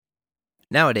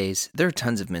Nowadays, there are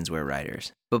tons of menswear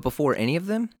writers, but before any of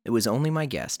them, it was only my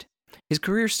guest. His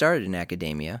career started in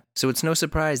academia, so it's no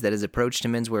surprise that his approach to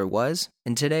menswear was,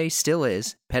 and today still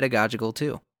is, pedagogical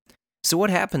too. So what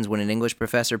happens when an English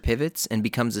professor pivots and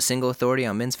becomes a single authority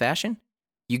on men's fashion?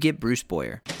 You get Bruce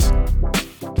Boyer.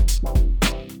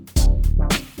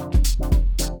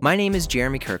 My name is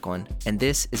Jeremy Kirkland, and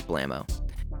this is Blammo,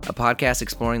 a podcast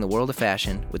exploring the world of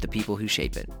fashion with the people who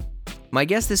shape it. My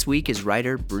guest this week is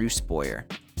writer Bruce Boyer.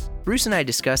 Bruce and I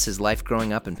discuss his life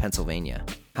growing up in Pennsylvania,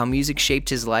 how music shaped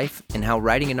his life, and how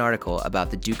writing an article about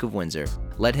the Duke of Windsor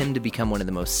led him to become one of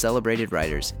the most celebrated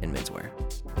writers in menswear.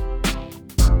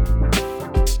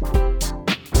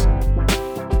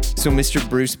 So, Mr.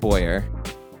 Bruce Boyer,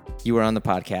 you were on the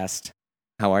podcast.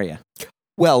 How are you?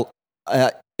 Well,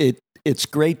 it's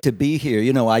great to be here.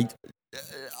 You know, I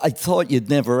thought you'd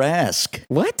never ask.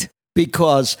 What?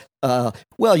 Because,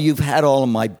 you've had all of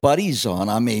my buddies on.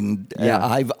 I mean,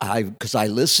 Yeah. because I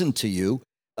listen to you.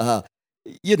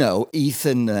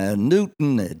 Ethan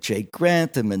Newton, Jake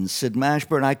Grantham, and Sid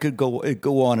Mashburn. I could go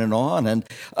on. And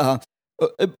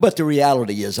but the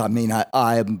reality is, I mean,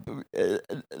 I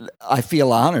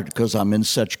feel honored because I'm in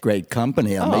such great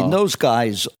company. I mean, those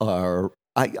guys are.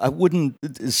 I wouldn't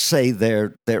say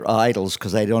they're idols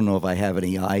because I don't know if I have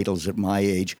any idols at my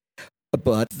age.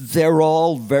 But they're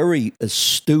all very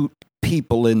astute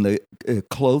people in the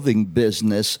clothing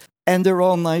business, and they're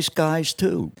all nice guys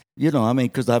too. You know, I mean,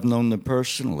 because I've known them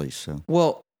personally. So,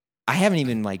 well, I haven't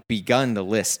even begun to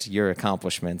list your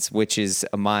accomplishments, which is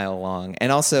a mile long.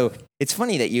 And also, it's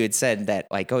funny that you had said that,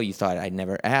 you thought I'd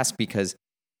never ask, because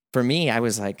for me, I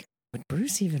was like, would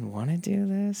Bruce even want to do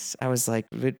this? I was like,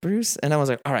 would Bruce? And I was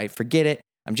like, all right, forget it.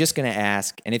 I'm just going to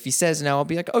ask. And if he says no, I'll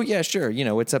be like, oh, yeah, sure. You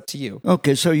know, it's up to you.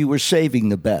 Okay, so you were saving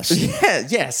the best. Yeah,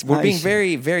 yes. We're being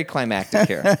very, very climactic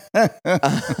here.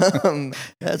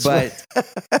 But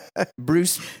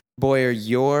Bruce Boyer,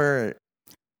 your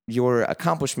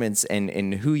accomplishments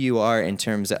and who you are in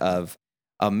terms of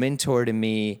a mentor to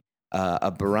me,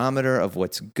 a barometer of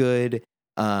what's good,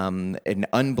 an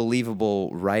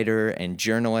unbelievable writer and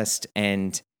journalist,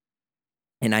 and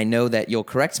I know that you'll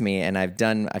correct me, and I've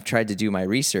tried to do my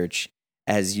research,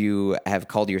 as you have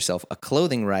called yourself a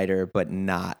clothing writer, but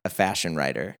not a fashion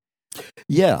writer.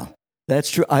 Yeah,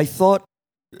 that's true. I thought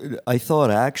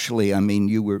actually, I mean,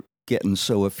 you were getting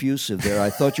so effusive there. I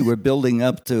thought you were building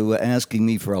up to asking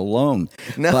me for a loan.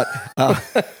 No. But,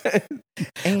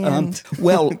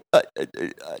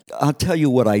 I'll tell you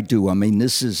what I do. I mean,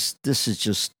 this is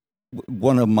just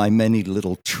one of my many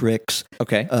little tricks.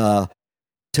 Okay.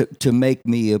 To make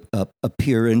me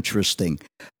appear interesting.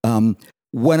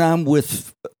 When I'm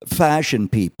with fashion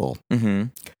people, mm-hmm.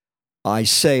 I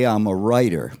say I'm a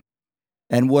writer.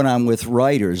 And when I'm with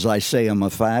writers, I say I'm a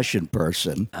fashion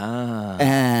person.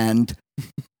 But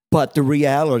the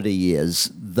reality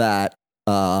is that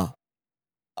I'm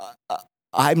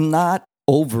not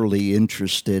overly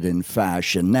interested in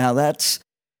fashion. Now, that's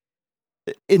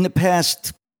in the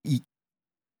past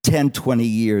 10, 20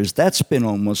 years, that's been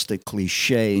almost a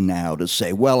cliche now to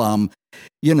say, well, I'm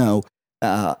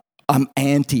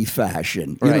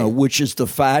anti-fashion, right. Which is the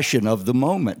fashion of the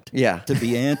moment. Yeah. To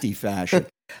be anti-fashion.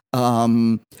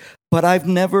 But I've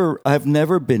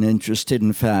never been interested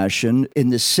in fashion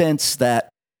in the sense that,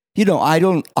 I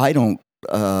don't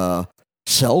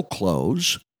sell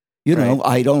clothes. Right.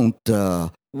 I don't,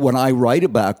 when I write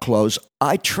about clothes,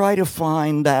 I try to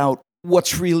find out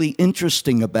what's really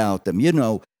interesting about them.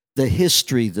 The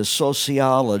history, the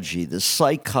sociology, the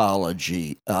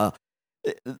psychology,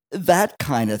 that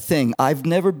kind of thing. I've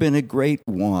never been a great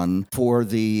one for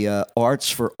the arts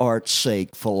for art's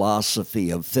sake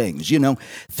philosophy of things.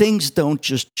 Things don't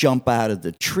just jump out of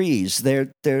the trees. They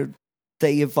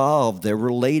evolve. They're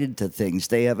related to things.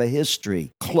 They have a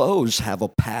history. Clothes have a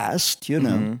past,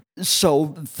 Mm-hmm.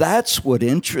 So that's what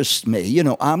interests me.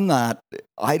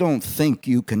 I don't think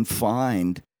you can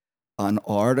find an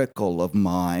article of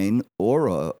mine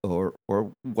or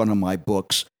one of my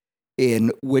books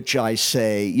in which I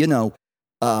say,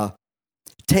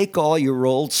 take all your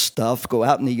old stuff, go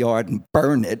out in the yard and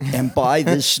burn it, and buy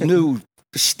this new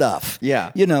stuff.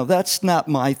 Yeah. That's not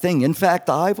my thing. In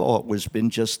fact, I've always been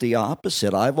just the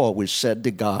opposite. I've always said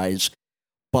to guys,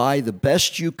 buy the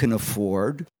best you can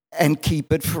afford and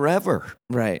keep it forever.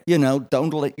 Right.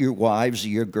 Don't let your wives or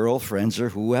your girlfriends or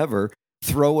whoever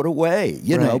throw it away.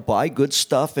 Right. Buy good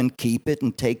stuff and keep it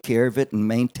and take care of it and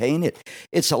maintain it.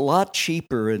 It's a lot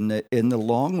cheaper in the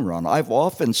long run. I've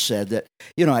often said that,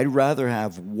 I'd rather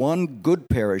have one good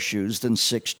pair of shoes than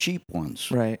 6 cheap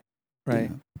ones. Right. Right.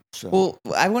 So. Well,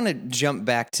 I want to jump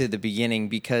back to the beginning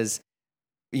because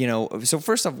So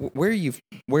first off, where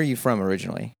are you from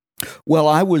originally? Well,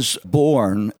 I was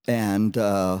born and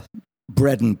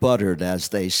bread and buttered, as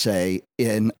they say,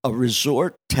 in a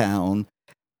resort town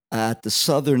at the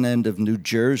southern end of New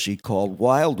Jersey called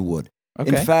Wildwood.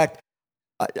 Okay. In fact,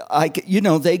 they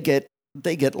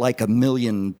get like 1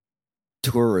 million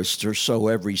tourists or so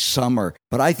every summer,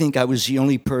 but I think I was the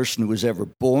only person who was ever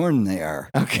born there.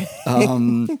 Okay.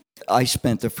 I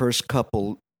spent the first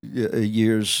couple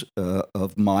years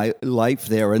of my life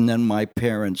there, and then my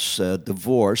parents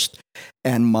divorced,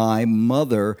 and my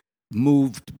mother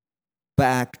moved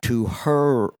back to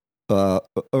her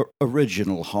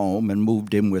original home and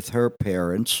moved in with her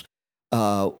parents,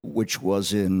 which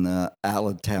was in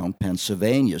Allentown,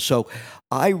 Pennsylvania. So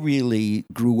I really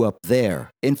grew up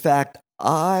there. In fact,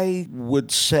 I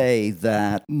would say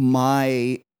that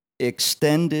my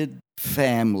extended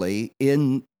family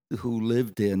who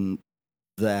lived in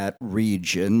that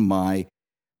region, my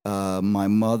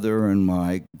mother and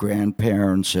my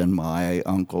grandparents and my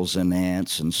uncles and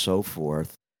aunts and so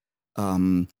forth,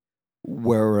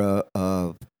 were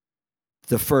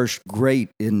the first great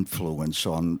influence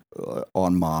on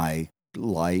my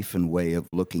life and way of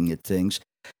looking at things.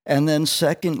 And then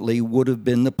secondly would have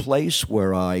been the place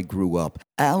where I grew up.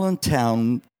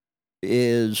 Allentown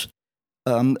is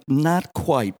not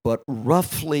quite, but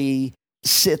roughly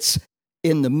sits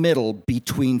in the middle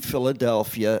between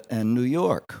Philadelphia and New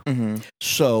York. Mm-hmm.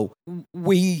 So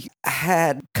we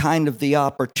had kind of the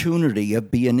opportunity of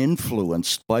being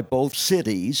influenced by both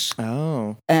cities.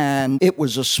 Oh. And it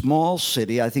was a small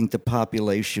city. I think the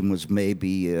population was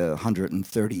maybe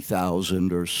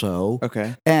 130,000 or so.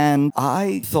 Okay. And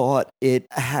I thought it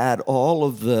had all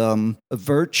of the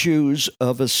virtues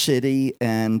of a city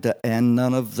and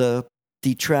none of the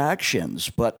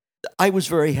detractions. But I was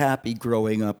very happy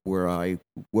growing up where I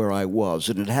was,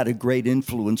 and it had a great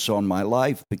influence on my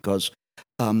life because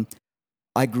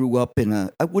I grew up in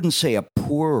I wouldn't say a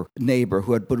poor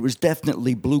neighborhood, but it was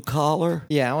definitely blue collar.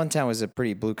 Yeah, Allentown was a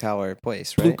pretty blue collar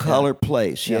place, right? Blue collar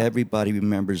place. Yeah, Yeah. Everybody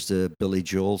remembers the Billy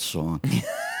Joel song.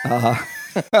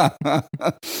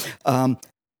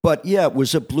 But yeah, it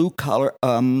was a blue collar.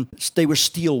 They were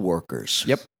steel workers.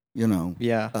 Yep.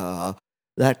 Yeah.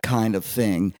 That kind of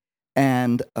thing.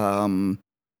 And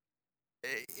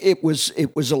it was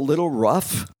a little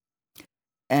rough,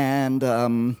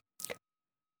 and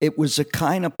it was a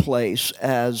kind of place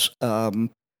as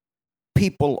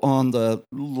people on the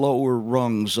lower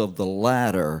rungs of the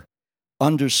ladder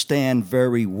understand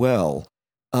very well.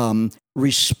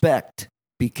 Respect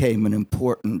became an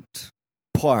important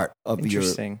part of your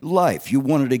life. You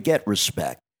wanted to get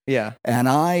respect. Yeah. And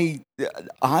I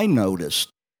noticed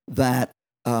that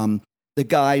the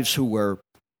guys who were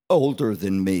older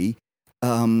than me,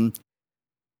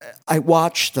 I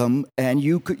watched them, and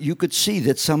you could see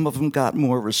that some of them got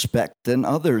more respect than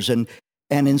others, and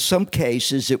in some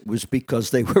cases it was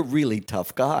because they were really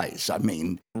tough guys. I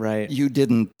mean, right? You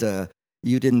didn't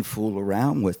fool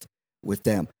around with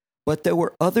them. But there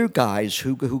were other guys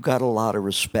who got a lot of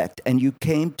respect, and you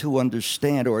came to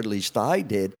understand, or at least I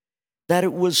did, that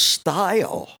it was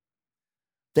style.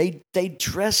 They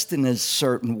dressed in a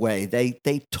certain way.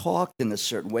 They talked in a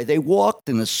certain way. They walked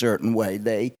in a certain way.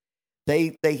 They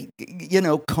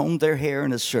combed their hair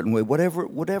in a certain way.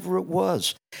 Whatever it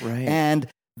was. Right. And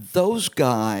those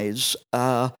guys,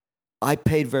 I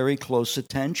paid very close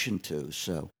attention to.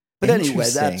 So, but anyway,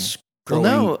 that's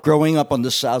growing up on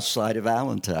the south side of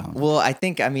Allentown. Well, I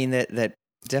think that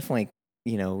definitely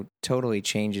totally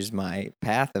changes my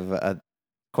path of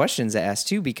questions to ask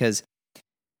too, because.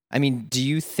 I mean, do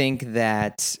you think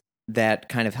that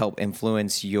kind of helped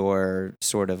influence your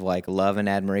sort of like love and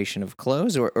admiration of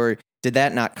clothes, or did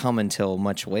that not come until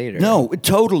much later? No,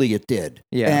 totally it did.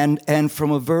 Yeah. And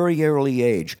from a very early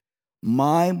age,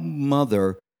 my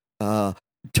mother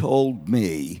told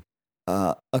me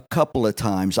a couple of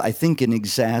times, I think in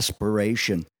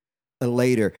exasperation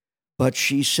later, but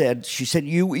she said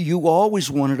you always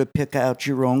wanted to pick out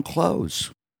your own clothes.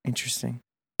 Interesting.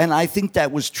 And I think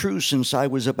that was true since I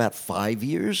was about 5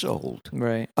 years old.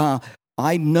 Right.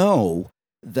 I know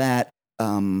that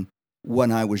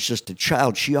when I was just a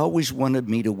child, she always wanted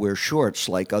me to wear shorts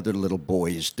like other little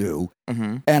boys do.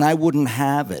 Mm-hmm. And I wouldn't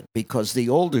have it because the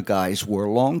older guys wore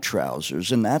long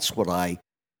trousers, and that's what I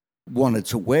wanted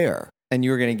to wear. And you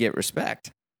were going to get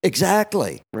respect.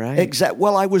 Exactly. Right.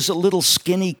 Well, I was a little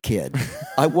skinny kid.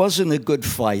 I wasn't a good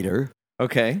fighter.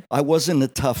 Okay. I wasn't a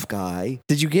tough guy.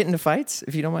 Did you get into fights,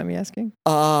 if you don't mind me asking?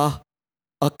 A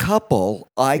couple.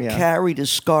 I carried a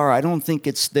scar. I don't think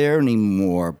it's there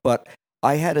anymore, but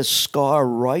I had a scar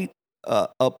right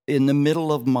up in the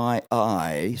middle of my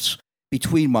eyes,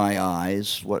 between my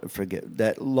eyes, forget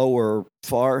that lower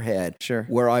forehead, Sure.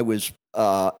 where I was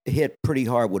hit pretty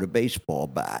hard with a baseball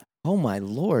bat. Oh my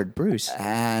Lord, Bruce.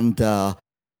 And well,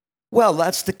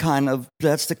 that's the kind of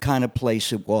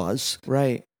place it was.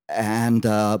 Right. And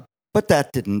but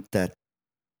that didn't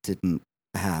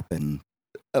happen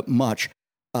much.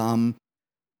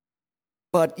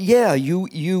 But yeah,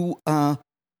 you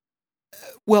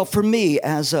well, for me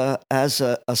as a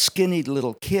skinny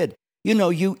little kid,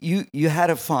 you had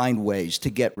to find ways to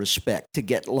get respect, to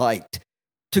get liked,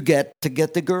 to get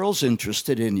the girls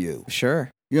interested in you.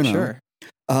 Sure. Sure.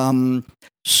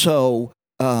 So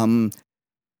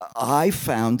I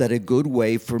found that a good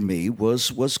way for me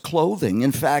was clothing.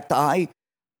 In fact, I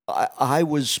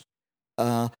was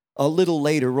a little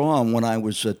later on, when I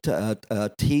was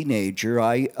a teenager.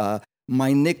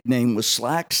 My nickname was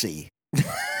Slacksy.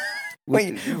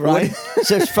 Wait, right?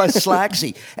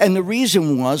 Slacksy. And the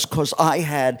reason was because I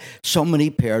had so many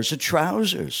pairs of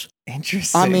trousers.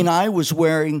 Interesting. I mean, I was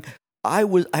wearing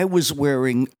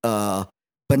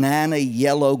banana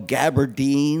yellow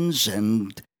gabardines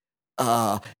and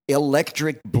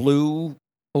electric blue.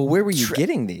 Well, where were you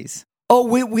getting these? Oh,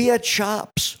 we had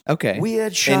shops. Okay. We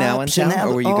had shops in Allentown,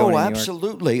 or were you going to New York?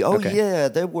 Absolutely. Oh, Okay. yeah.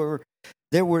 There were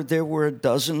a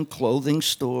dozen clothing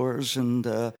stores, and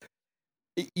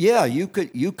yeah, you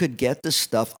could get the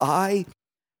stuff. I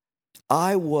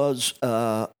was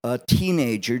a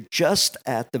teenager just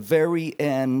at the very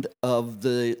end of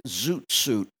the zoot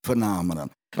suit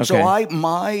phenomenon. Okay. So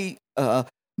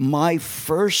my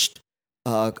first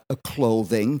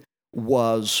clothing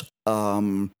was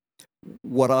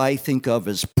what I think of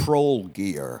as prole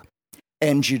gear: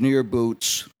 engineer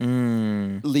boots,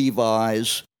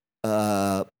 Levi's,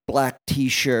 black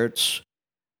T-shirts,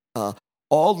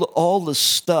 all the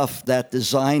stuff that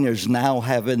designers now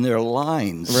have in their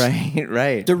lines.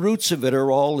 Right. The roots of it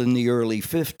are all in the early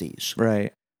 50s.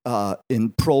 Right.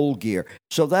 In prole gear.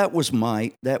 So that was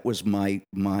my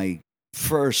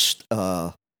first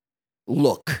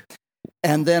look.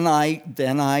 And then I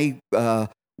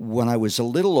when I was a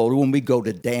little older, when we go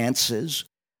to dances,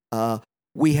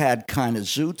 we had kind of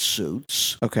zoot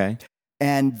suits. Okay.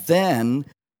 And then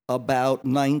about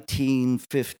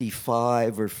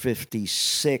 1955 or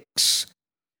 56,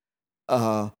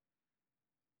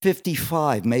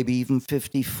 55, maybe even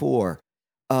 54,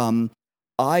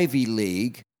 Ivy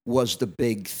League was the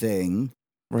big thing.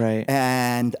 Right.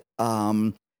 And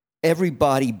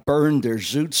everybody burned their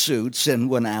zoot suits and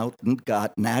went out and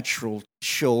got natural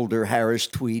shoulder Harris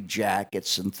tweed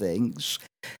jackets and things.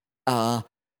 And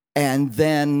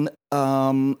then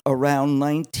around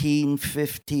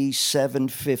 1957,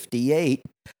 58,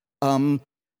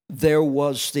 there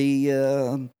was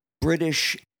the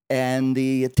British and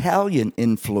the Italian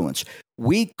influence.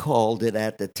 We called it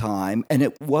at the time, and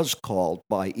it was called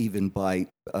by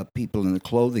people in the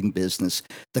clothing business,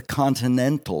 the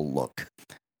continental look.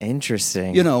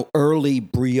 Interesting. Early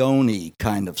Brioni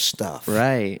kind of stuff.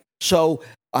 Right. So,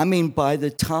 I mean, by the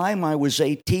time I was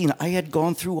 18, I had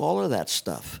gone through all of that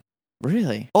stuff.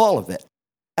 Really? All of it.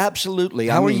 Absolutely.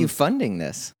 How are you funding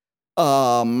this?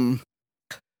 Well,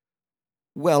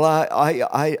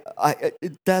 I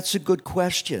that's a good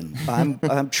question. I'm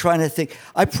trying to think.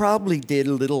 I probably did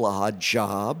little odd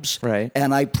jobs. Right.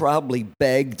 And I probably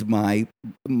begged my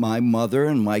mother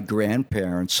and my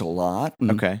grandparents a lot.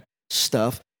 And Okay.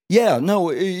 stuff. Yeah, no,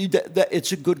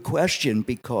 it's a good question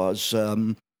because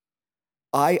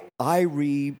I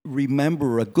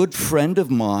remember a good friend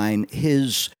of mine,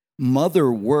 his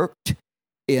mother worked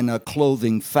in a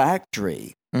clothing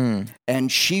factory,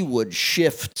 and she would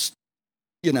shift,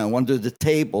 under the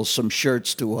table some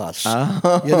shirts to us.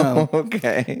 Oh,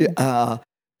 okay.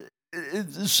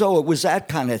 So it was that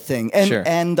kind of thing, and Sure.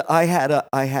 and I had a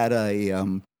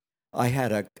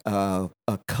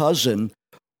cousin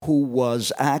who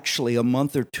was actually a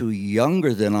month or two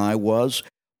younger than I was,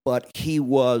 but he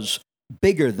was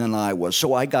bigger than I was.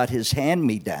 So I got his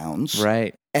hand-me-downs.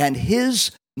 Right. And his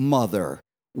mother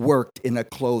worked in a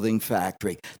clothing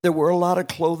factory. There were a lot of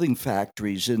clothing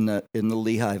factories in the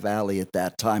Lehigh Valley at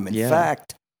that time. In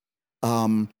fact,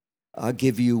 I'll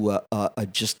give you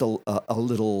just a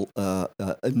little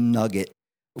nugget.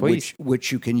 Please.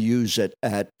 Which you can use at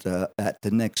the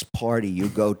next party you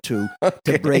go to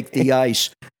break the ice.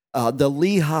 The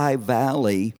Lehigh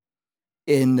Valley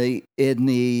in the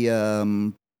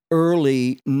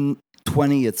early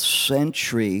 20th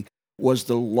century was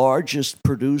the largest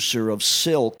producer of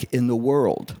silk in the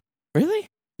world. Really?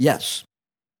 Yes.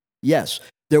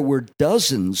 There were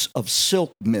dozens of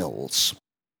silk mills.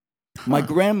 My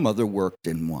grandmother worked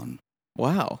in one.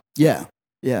 Wow. Yeah.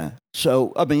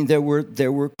 So, I mean, there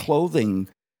were clothing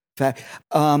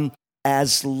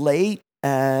As late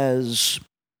as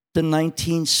the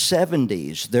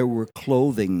 1970s, there were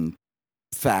clothing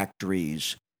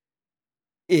factories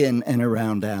in and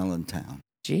around Allentown.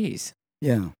 Jeez,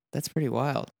 Yeah. that's pretty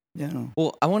wild. Yeah.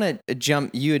 Well, I want to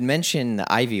jump. You had mentioned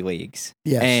the Ivy Leagues.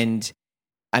 Yes. And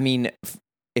I mean,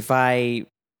 if my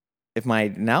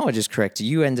knowledge is correct,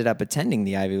 you ended up attending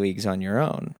the Ivy Leagues on your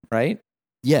own, right?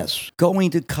 Yes.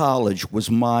 Going to college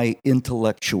was my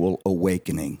intellectual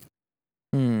awakening.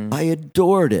 I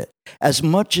adored it. As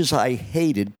much as I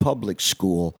hated public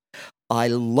school, I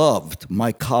loved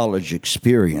my college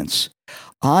experience.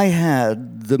 I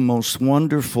had the most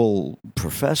wonderful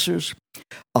professors.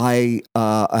 I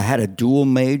had a dual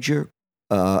major,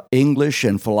 English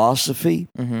and philosophy,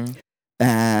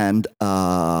 and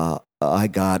I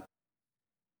got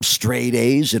straight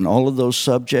A's in all of those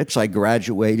subjects. I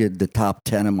graduated the top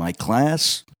 10 in my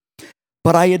class.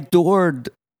 But I adored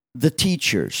the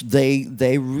teachers.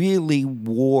 They really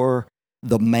wore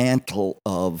the mantle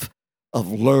of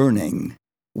learning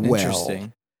well.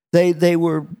 Interesting. They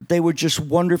were just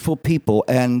wonderful people,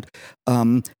 and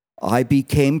I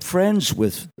became friends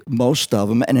with most of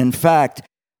them. And in fact,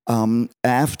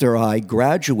 after I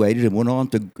graduated and went on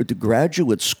to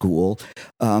graduate school,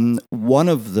 one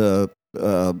of the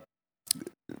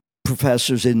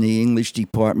professors in the English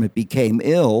department became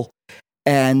ill,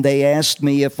 and they asked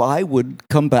me if I would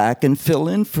come back and fill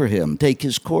in for him, take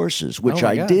his courses, which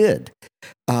I did.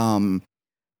 And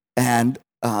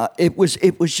it was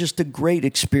just a great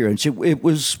experience. It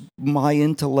was my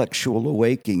intellectual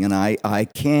awakening, and I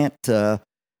can't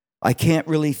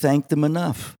really thank them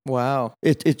enough. Wow!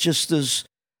 It just is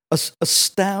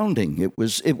astounding. It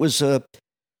was I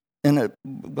don't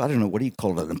know, what do you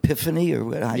call it, an epiphany or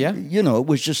what?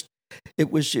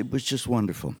 It was just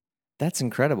wonderful. That's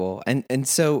incredible. And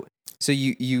so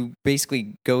you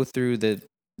basically go through the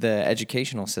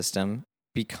educational system,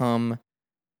 become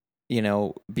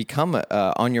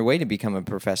on your way to become a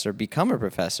professor.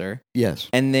 Yes.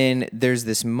 And then there's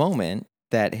this moment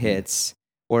that hits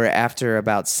where after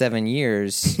about 7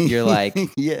 years, you're like,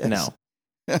 yes. No.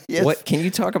 Yes. What can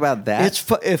you talk about that?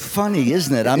 It's funny,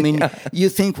 isn't it? I mean, You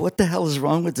think, what the hell is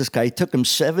wrong with this guy? It took him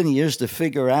 7 years to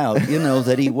figure out,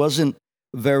 that he wasn't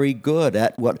very good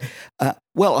at what. I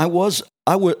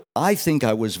think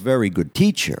I was a very good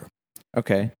teacher.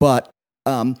 Okay, but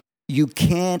you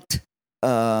can't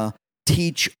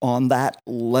teach on that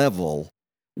level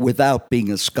without being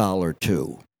a scholar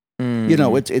too.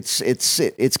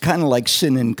 It's kind of like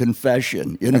sin and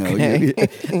confession, Okay.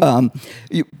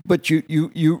 But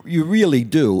you really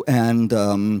do, and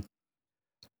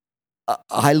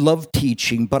I love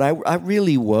teaching, but I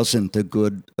really wasn't a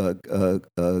good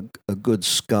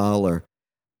scholar.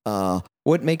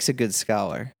 What makes a good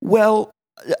scholar? Well,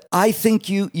 I think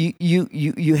you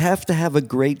have to have a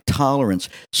great tolerance.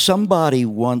 Somebody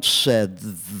once said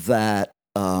that.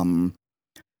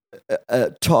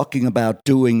 Talking about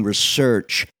doing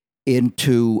research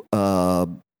into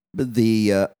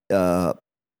the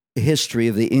history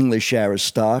of the English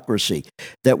aristocracy,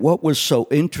 that what was so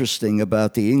interesting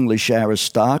about the English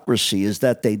aristocracy is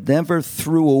that they never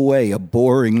threw away a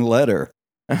boring letter.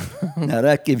 Now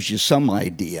that gives you some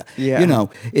idea. Yeah.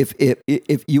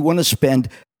 If you want to spend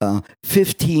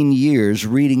 15 years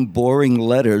reading boring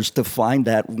letters to find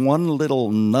that one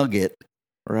little nugget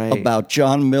about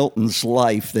John Milton's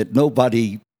life that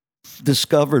nobody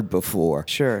discovered before.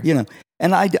 Sure.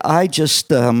 And I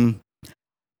just I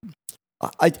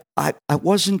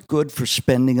wasn't good for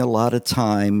spending a lot of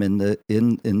time in the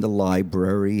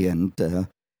library and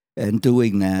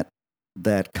doing that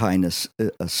kind of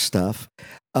stuff.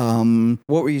 What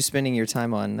were you spending your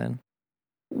time on then?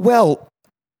 Well,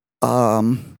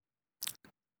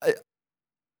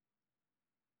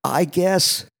 I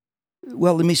guess.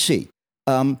 Well, let me see.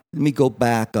 Let me go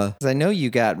back. 'Cause I know you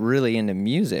got really into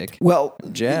music. Well,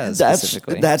 jazz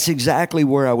specifically. That's exactly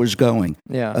where I was going.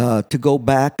 Yeah. To go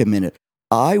back a minute,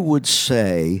 I would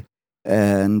say,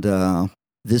 and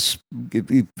this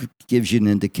gives you an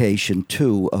indication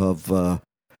too of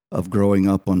growing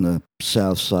up on the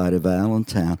south side of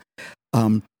Allentown,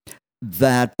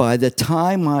 that by the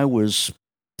time I was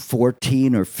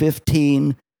 14 or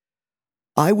 15,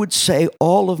 I would say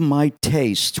all of my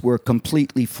tastes were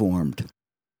completely formed.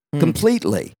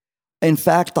 Completely. In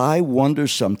fact, I wonder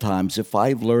sometimes if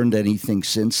I've learned anything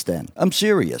since then. I'm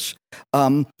serious.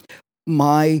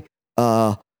 My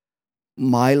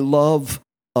love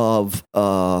of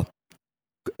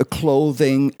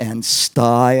clothing and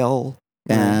style,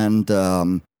 and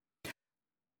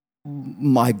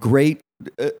my great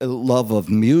love of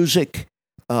music,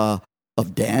 of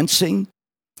dancing,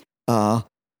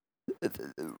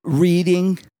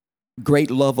 reading,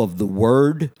 great love of the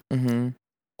word. Mm-hmm.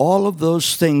 All of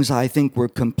those things, I think, were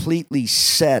completely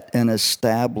set and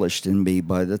established in me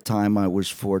by the time I was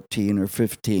 14 or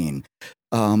 15.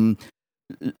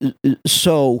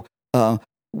 So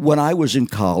when I was in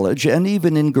college and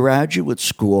even in graduate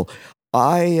school,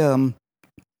 I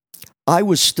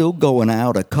was still going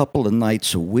out a couple of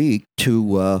nights a week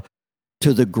to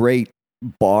the great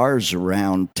bars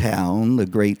around town, the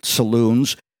great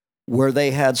saloons, where they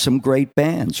had some great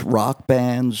bands, rock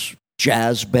bands,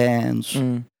 jazz bands,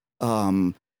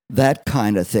 that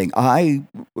kind of thing.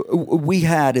 We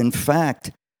had, in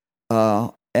fact,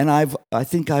 and I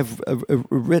think I've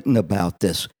written about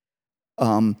this.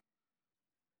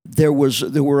 There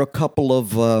were a couple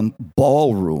of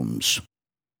ballrooms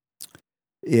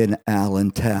in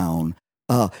Allentown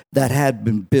that had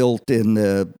been built in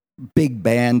the big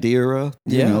band era,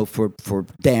 you know, for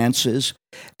dances,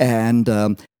 and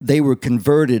they were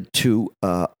converted to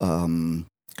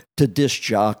disc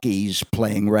jockeys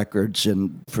playing records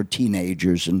and for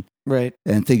teenagers and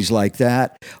things like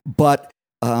that. But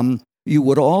you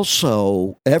would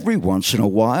also every once in a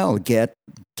while get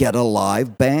a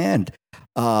live band.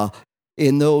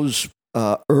 In those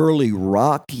early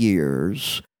rock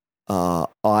years,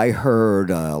 I heard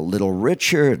Little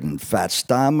Richard and Fats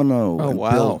Domino and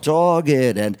Bill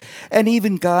Doggett and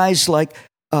even guys like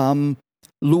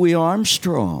Louis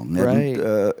Armstrong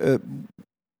and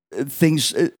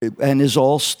things and his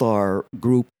all-star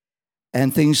group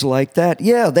and things like that.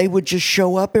 Yeah, they would just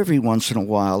show up every once in a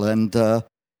while, and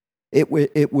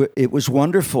it was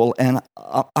wonderful. And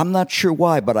I'm not sure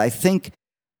why, but I think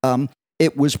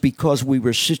it was because we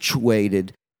were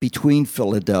situated between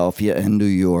Philadelphia and New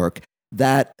York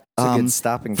that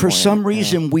for some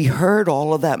reason we heard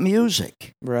all of that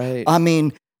music. Right. I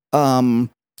mean,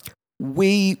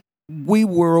 we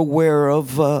were aware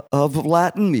of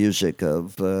Latin music,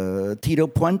 of Tito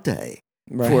Puente,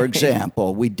 for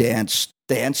example. We danced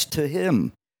to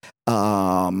him,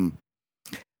 and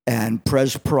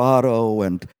Pres Prado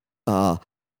and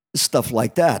stuff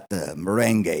like that,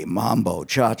 merengue, mambo,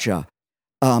 cha-cha.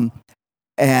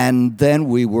 And then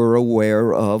we were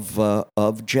aware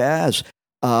of jazz.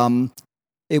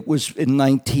 It was in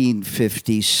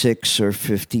 1956 or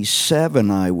 57,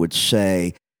 I would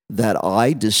say, that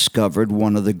I discovered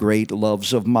one of the great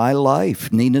loves of my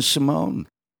life, Nina Simone.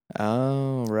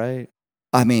 Oh, right.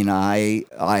 I mean, I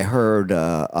heard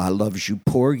I Loves You,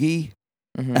 Porgy,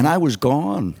 and I was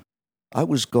gone.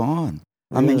 Really?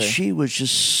 I mean, she was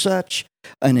just such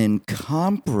an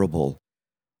incomparable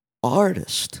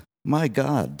artist. My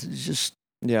God, just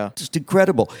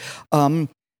incredible.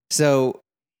 So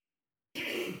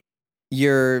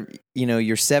you're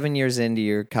 7 years into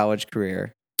your college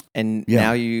career, and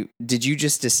now did you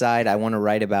just decide I want to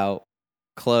write about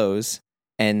clothes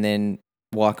and then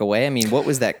walk away? I mean, what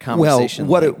was that conversation?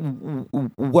 Well,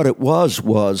 what it was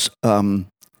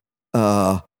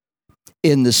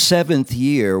in the seventh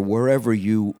year, wherever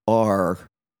you are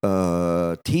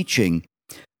teaching,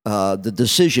 the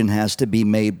decision has to be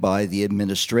made by the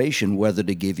administration whether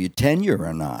to give you tenure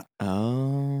or not.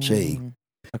 Oh. See?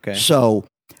 Okay. So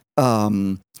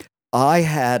I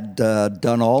had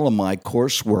done all of my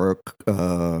coursework,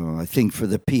 I think, for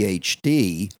the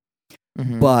PhD,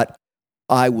 but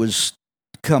I was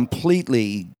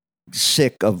completely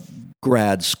sick of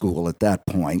grad school at that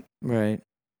point. Right.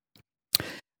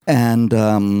 And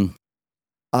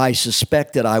I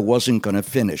suspected I wasn't going to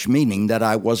finish, meaning that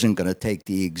I wasn't going to take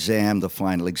the exam, the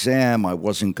final exam. I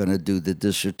wasn't going to do the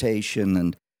dissertation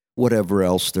and whatever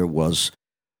else there was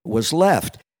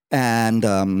left. And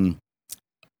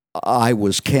I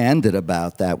was candid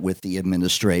about that with the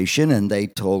administration, and they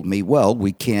told me, well,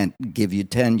 we can't give you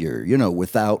tenure,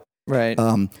 without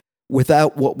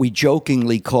what we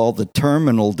jokingly call the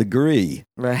terminal degree.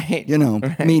 Right.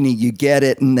 Meaning you get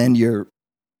it and then you're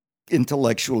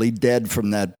intellectually dead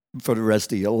from that for the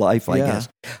rest of your life, I guess.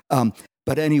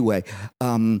 But anyway,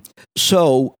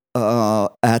 so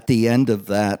at the end of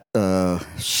that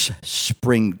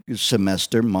spring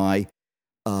semester, my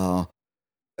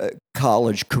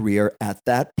college career at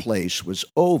that place was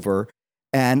over,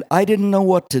 and I didn't know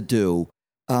what to do.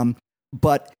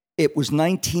 But it was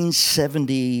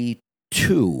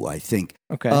 1972, I think.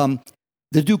 Okay.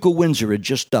 The Duke of Windsor had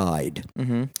just died,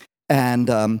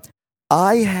 and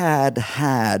I had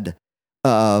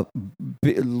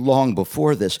long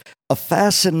before this a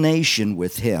fascination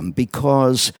with him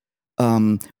because,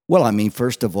 well, I mean,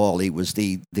 first of all, he was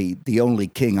the only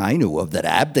king I knew of that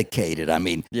abdicated. I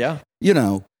mean,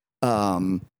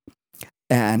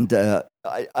 and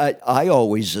I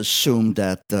always assumed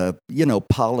that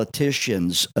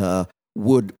politicians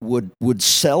would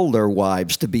sell their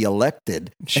wives to be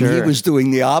elected. Sure. And he was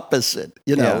doing the opposite.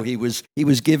 Yeah. He was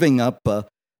giving up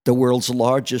the world's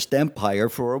largest empire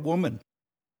for a woman.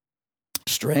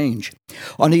 Strange.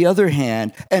 On the other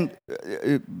hand, and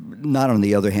not on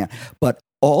the other hand, but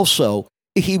also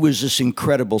he was this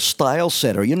incredible style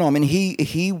setter. He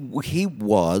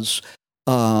was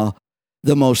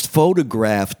the most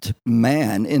photographed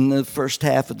man in the first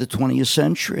half of the 20th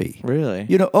century. Really?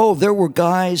 There were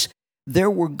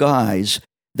guys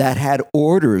that had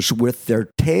orders with their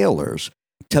tailors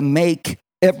to make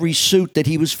every suit that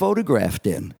he was photographed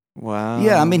in. Wow.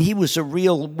 Yeah, he was a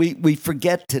real. We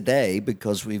forget today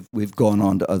because we've gone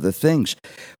on to other things,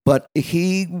 but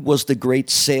he was the great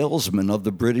salesman of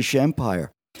the British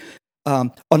Empire.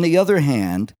 On the other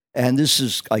hand, and this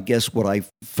is, I guess, what I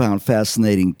found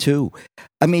fascinating too.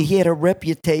 He had a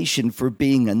reputation for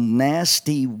being a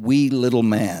nasty, wee little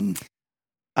man.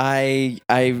 I've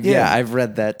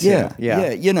read that too.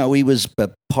 Yeah. He was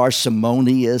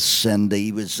parsimonious and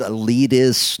he was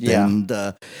elitist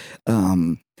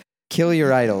and. Kill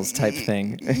your idols type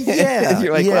thing. Yeah.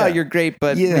 You're like, wow, you're great,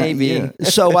 but maybe. Yeah.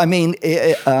 So,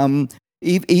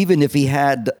 even if he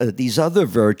had these other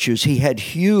virtues, he had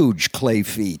huge clay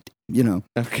feet,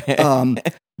 Okay.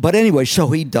 But anyway,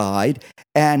 so he died,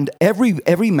 and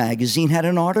every magazine had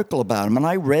an article about him, and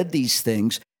I read these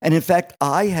things. And in fact,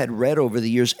 I had read over the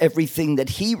years everything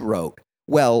that he wrote,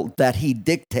 that he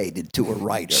dictated to a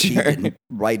writer. Sure. He didn't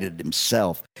write it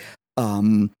himself.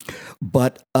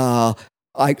 But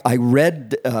I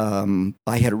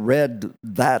had read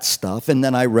that stuff, and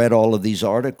then I read all of these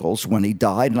articles when he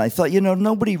died, and I thought,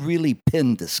 nobody really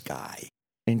pinned this guy.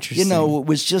 Interesting. It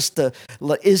was just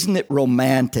isn't it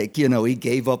romantic? He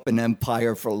gave up an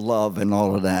empire for love and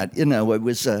all of that. It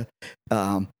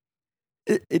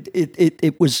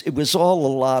was it was all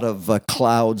a lot of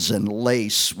clouds and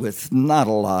lace with not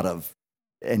a lot of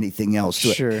anything else to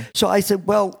it. Sure. So I said,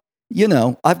 well,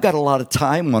 I've got a lot of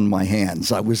time on my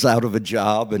hands. I was out of a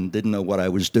job and didn't know what I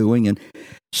was doing, and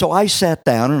so I sat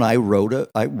down and I wrote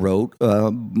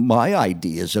my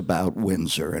ideas about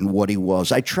Windsor and what he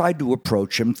was. I tried to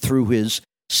approach him through his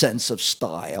sense of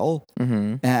style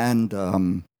and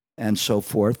so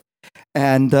forth.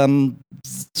 And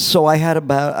so I had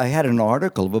an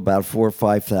article of about 4,000 or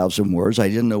 5,000 words. I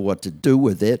didn't know what to do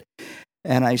with it,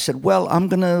 and I said, well, I'm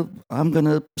gonna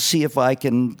see if I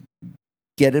can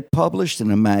get it published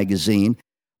in a magazine.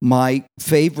 My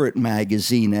favorite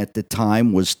magazine at the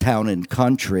time was Town and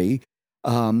Country,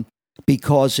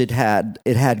 because it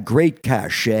had great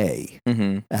cachet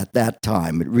at that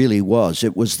time. It really was.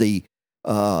 It was the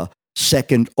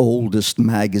second oldest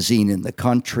magazine in the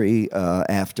country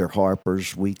after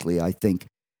Harper's Weekly, I think,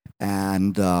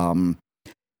 and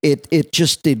it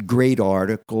just did great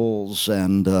articles,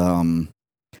 and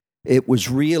it was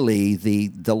really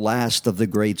the last of the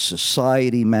great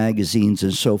society magazines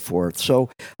and so forth.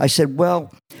 So I said,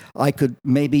 well, I could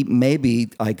maybe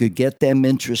I could get them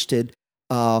interested,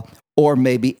 or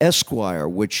maybe Esquire,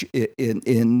 which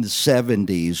in the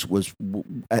 70s was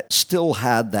still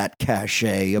had that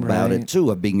cachet about it too,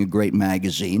 of being a great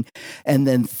magazine. And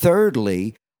then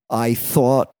thirdly, I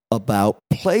thought about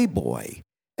Playboy.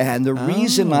 And the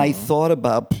reason I thought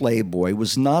about Playboy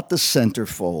was not the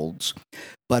centerfolds,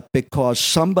 but because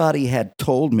somebody had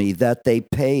told me that they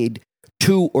paid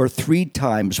 2 or 3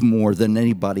 times more than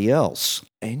anybody else.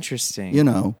 Interesting.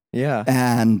 Yeah.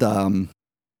 And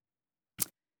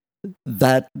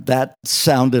that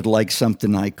sounded like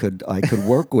something I could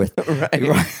work with.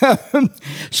 Right.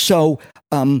 So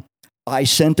I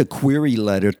sent a query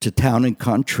letter to Town and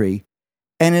Country,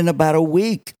 and in about a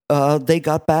week, they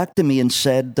got back to me and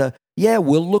said, "Yeah,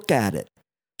 we'll look at it."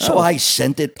 So I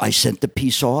sent the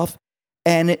piece off,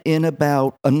 and in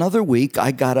about another week,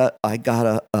 I got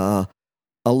a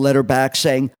letter back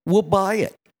saying, "We'll buy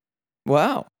it."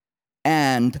 Wow.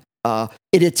 And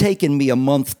it had taken me a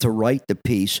month to write the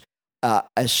piece.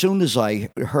 As soon as I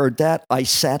heard that, I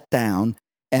sat down,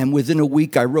 and within a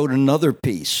week, I wrote another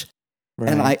piece.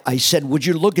 Right. And I said, "Would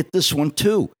you look at this one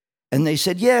too?" And they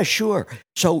said, "Yeah, sure."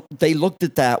 So they looked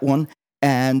at that one,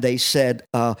 and they said,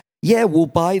 "Yeah, we'll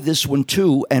buy this one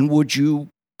too, and would you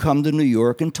come to New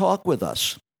York and talk with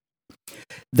us?"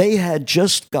 They had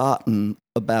just gotten,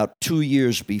 about 2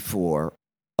 years before,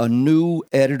 a new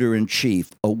editor-in-chief,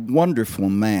 a wonderful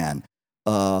man,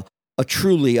 a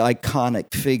truly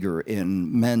iconic figure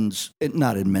in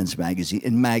not in men's magazine,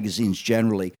 in magazines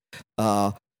generally.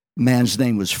 Man's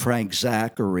name was Frank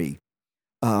Zachary.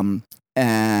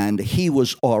 And he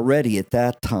was already at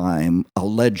that time a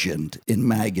legend in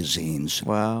magazines.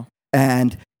 Wow.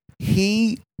 And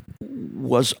he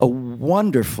was a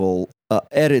wonderful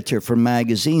editor for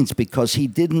magazines because he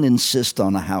didn't insist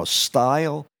on a house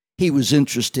style. He was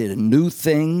interested in new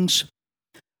things.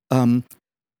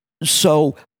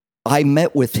 So I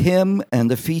met with him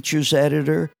and the features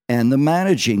editor and the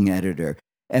managing editor,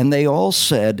 and they all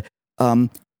said,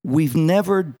 we've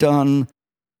never done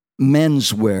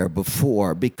menswear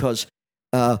before because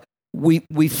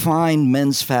we find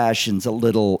men's fashions a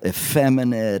little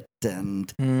effeminate,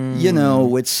 and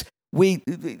it's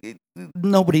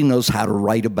nobody knows how to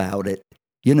write about it,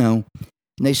 And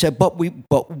they said, but we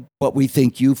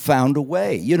think you found a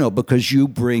way, because you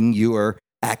bring your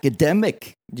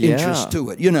academic interest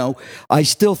to it. I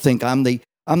still think I'm the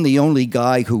only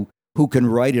guy who can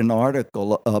write an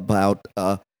article about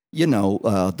the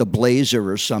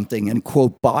Blazer or something and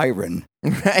quote Byron,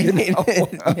 right?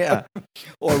 Yeah,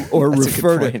 or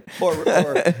refer to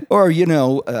or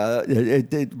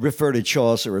refer to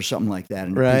Chaucer or something like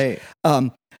that. Right.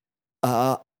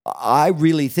 I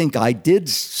really think I did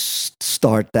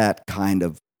start that kind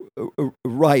of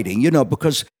writing,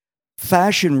 because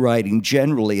fashion writing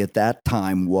generally at that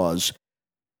time was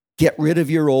get rid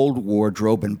of your old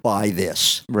wardrobe and buy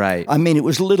this. Right. I mean, it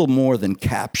was little more than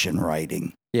caption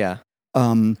writing. Yeah.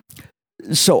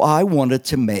 So I wanted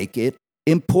to make it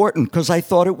important because I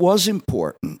thought it was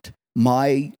important.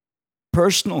 My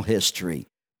personal history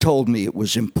told me it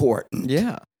was important.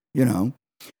 Yeah.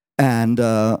 And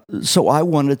so I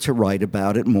wanted to write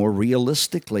about it more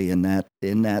realistically in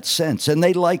that sense. And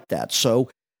they liked that. So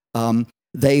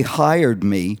they hired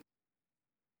me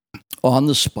on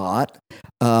the spot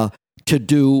to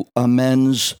do a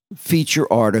men's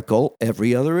feature article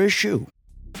every other issue.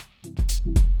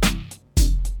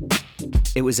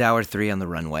 It was hour 3 on the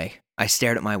runway. I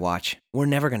stared at my watch. We're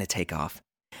never going to take off.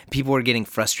 People were getting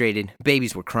frustrated.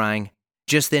 Babies were crying.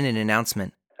 Just then, an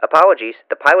announcement. Apologies,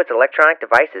 the pilot's electronic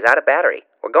device is out of battery.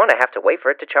 We're going to have to wait for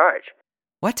it to charge.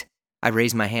 What? I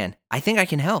raised my hand. I think I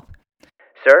can help.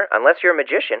 Sir, unless you're a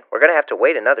magician, we're going to have to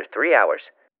wait another 3 hours.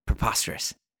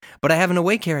 Preposterous. But I have an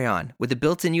away carry-on with a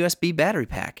built-in USB battery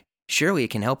pack. Surely it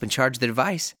can help and charge the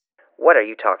device. What are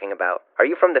you talking about? Are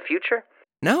you from the future?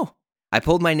 No. I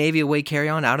pulled my Navy away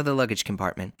carry-on out of the luggage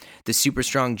compartment. The super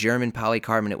strong German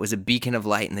polycarbonate was a beacon of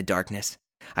light in the darkness.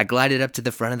 I glided up to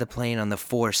the front of the plane on the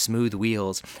 4 smooth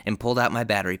wheels and pulled out my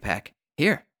battery pack.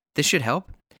 Here, this should help.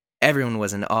 Everyone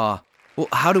was in awe. Well,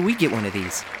 how do we get one of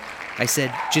these? I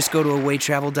said, just go to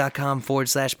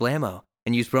awaytravel.com/Blammo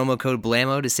and use promo code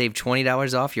Blammo to save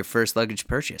 $20 off your first luggage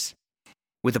purchase.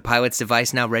 With the pilot's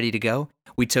device now ready to go,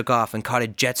 we took off and caught a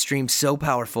jet stream so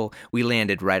powerful we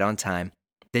landed right on time.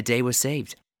 The day was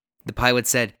saved. The pilot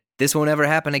said, this won't ever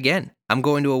happen again. I'm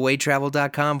going to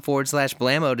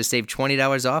awaytravel.com/Blammo to save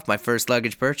 $20 off my first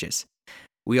luggage purchase.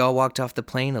 We all walked off the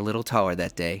plane a little taller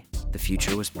that day. The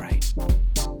future was bright.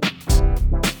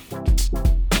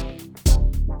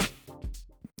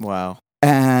 Wow.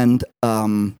 And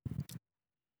I'll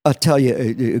tell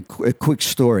you a quick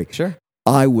story. Sure.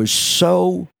 I was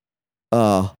so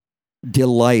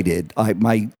delighted.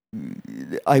 I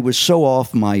was so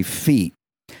off my feet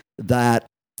that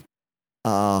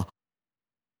at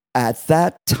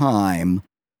that time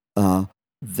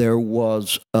there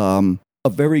was a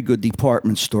very good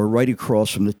department store right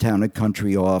across from the Town and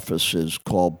Country offices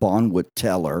called Bonwit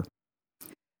Teller,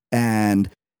 and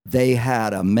they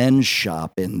had a men's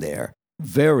shop in there,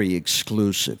 very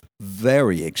exclusive,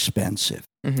 very expensive.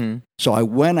 Mm-hmm. So I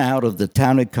went out of the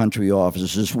Town and Country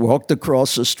offices, walked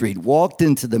across the street, walked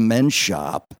into the men's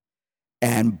shop,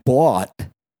 and bought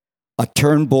a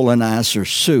Turnbull and Asser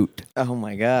suit. Oh,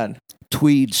 my God.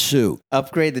 Tweed suit.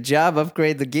 Upgrade the job,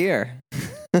 upgrade the gear.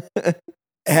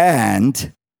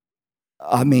 And,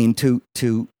 I mean,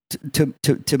 to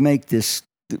make this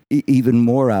even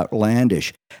more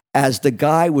outlandish, as the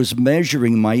guy was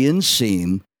measuring my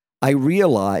inseam, I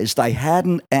realized I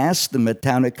hadn't asked them at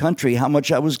Town and Country how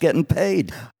much I was getting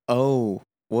paid. Oh,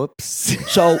 whoops.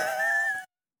 So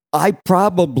I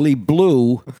probably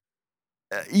blew,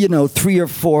 3 or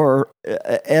 4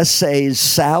 essays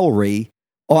salary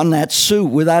on that suit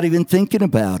without even thinking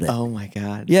about it. Oh, my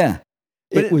God. Yeah.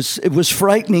 It was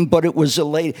frightening, but it was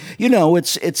elating.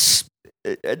 It's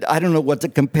I don't know what to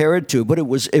compare it to, but it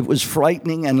was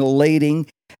frightening and elating,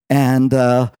 and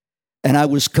I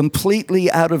was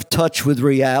completely out of touch with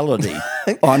reality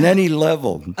on any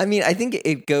level. I mean, I think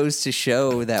it goes to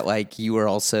show that, like, you were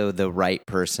also the right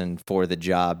person for the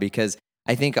job, because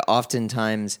I think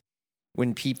oftentimes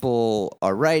when people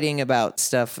are writing about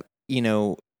stuff,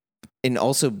 and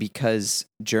also because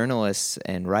journalists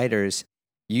and writers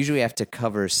usually have to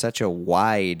cover such a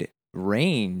wide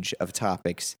range of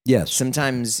topics. Yes.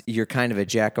 Sometimes you're kind of a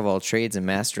jack of all trades and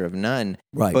master of none.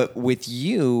 Right. But with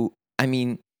you, I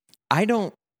mean,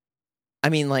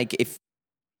 like if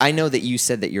I know that you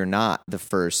said that you're not the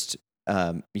first,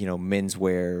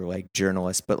 menswear like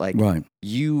journalist, but like Right.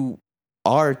 you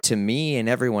are to me and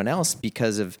everyone else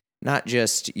because of not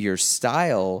just your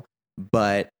style,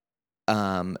 but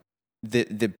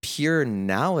the pure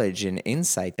knowledge and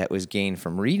insight that was gained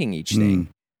from reading each thing.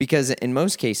 Because in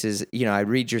most cases, I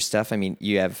read your stuff. I mean,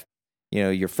 you have,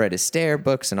 your Fred Astaire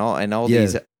books and all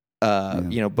these,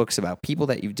 books about people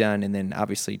that you've done, and then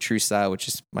obviously True Style, which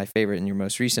is my favorite in your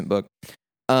most recent book.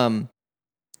 I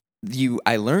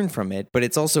learned from it, but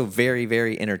it's also very,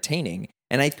 very entertaining.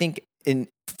 And I think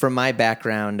from my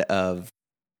background of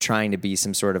trying to be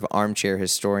some sort of armchair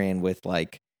historian with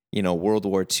like, World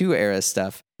War II era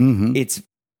stuff, it's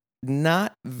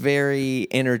not very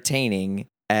entertaining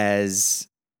as,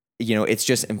 it's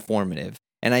just informative.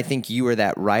 And I think you are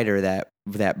that writer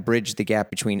that bridged the gap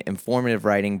between informative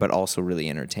writing, but also really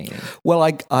entertaining. Well,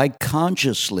 I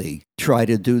consciously try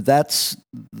to do that's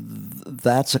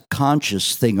a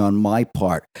conscious thing on my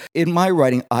part. In my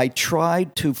writing, I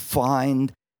tried to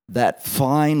find that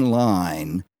fine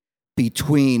line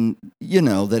between,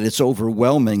 that it's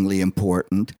overwhelmingly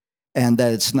important and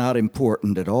that it's not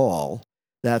important at all.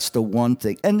 That's the one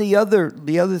thing. And the other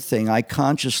thing I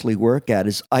consciously work at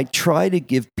is I try to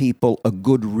give people a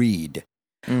good read.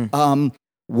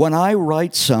 When I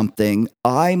write something,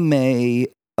 I may,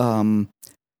 I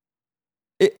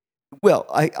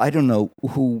don't know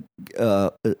who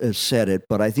said it,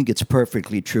 but I think it's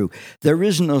perfectly true. There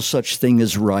is no such thing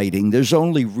as writing. There's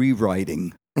only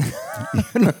rewriting.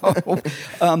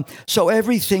 So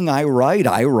everything I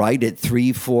write it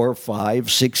 3, 4,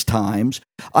 5, 6 times.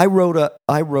 I wrote a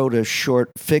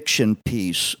short fiction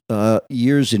piece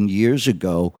years and years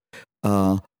ago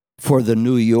for the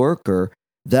New Yorker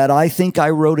that I think I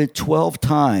wrote it 12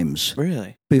 times.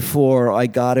 Really? Before I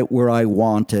got it where I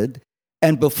wanted,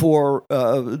 and before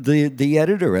the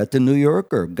editor at the New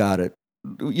Yorker got it,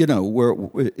 where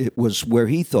it was where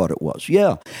he thought it was.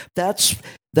 Yeah, that's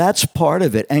part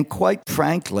of it. And quite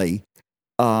frankly,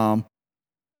 I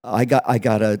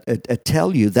gotta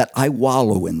tell you that I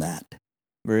wallow in that.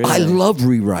 Really? I love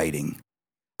rewriting.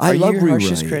 Are you your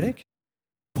harshest critic?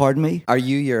 Pardon me? Are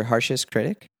you your harshest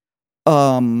critic?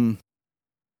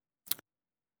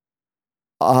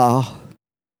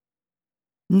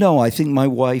 No, I think my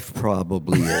wife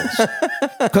probably is.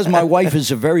 Because my wife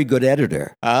is a very good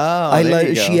editor.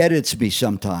 Oh, she edits me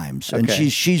sometimes, and Okay.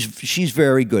 she's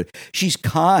very good. She's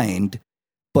kind,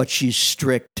 but she's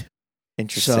strict.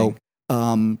 Interesting.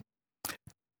 So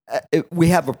we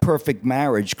have a perfect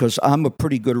marriage because I'm a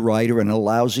pretty good writer and a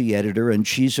lousy editor, and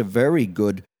she's a very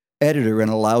good editor and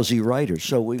a lousy writer.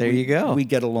 So There you go. We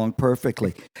get along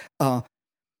perfectly.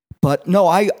 But no,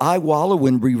 I wallow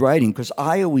in rewriting because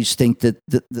I always think that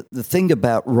the thing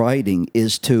about writing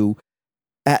is to,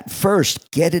 at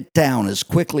first, get it down as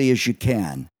quickly as you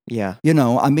can. Yeah.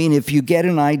 If you get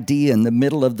an idea in the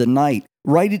middle of the night,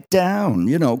 write it down,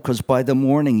 because by the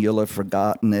morning you'll have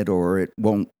forgotten it or it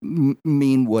won't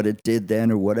mean what it did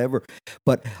then or whatever.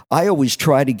 But I always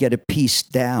try to get a piece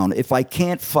down. If I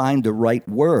can't find the right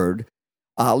word,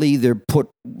 I'll either put,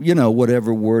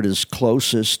 whatever word is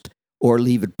closest or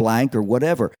leave it blank or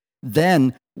whatever.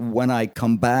 Then when I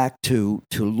come back to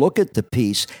look at the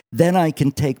piece, then I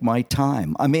can take my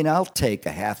time. I'll take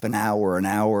a half an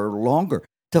hour longer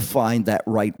to find that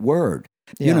right word.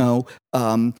 Yeah.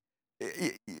 Let's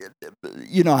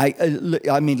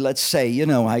say,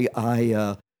 I'll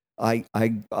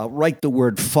write the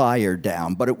word fire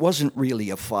down, but it wasn't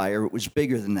really a fire. It was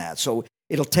bigger than that. So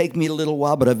it'll take me a little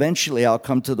while, but eventually I'll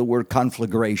come to the word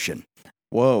conflagration.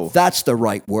 Whoa. That's the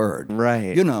right word.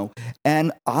 Right.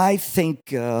 And I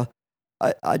think, I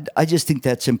just think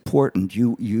that's important.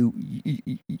 You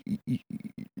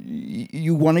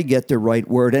want to get the right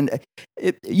word. And,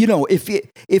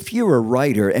 if you're a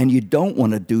writer and you don't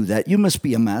want to do that, you must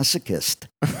be a masochist,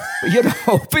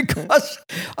 because,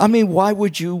 why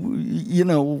would you,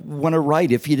 want to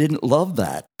write if you didn't love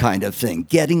that kind of thing,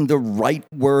 getting the right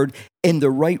word in the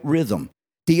right rhythm.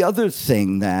 The other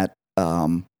thing that,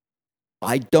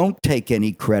 I don't take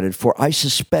any credit for. I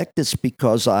suspect it's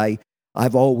because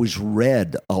I've always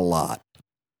read a lot.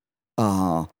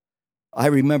 I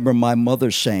remember my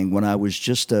mother saying when I was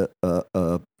just a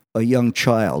young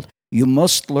child, "You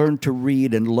must learn to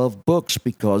read and love books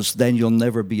because then you'll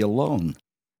never be alone."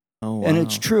 Oh, wow. And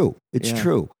it's true. It's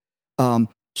true.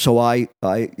 So I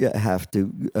have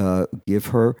to give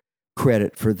her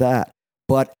credit for that.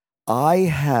 But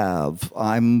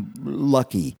I'm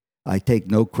lucky. I take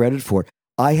no credit for it.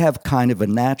 I have kind of a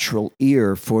natural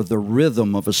ear for the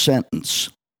rhythm of a sentence.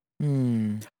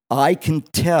 I can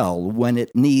tell when it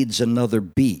needs another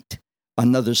beat,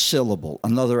 another syllable,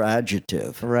 another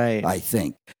adjective. Right. I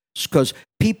think. Because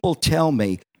people tell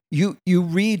me, you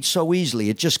read so easily,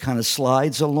 it just kind of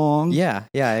slides along. Yeah,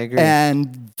 I agree.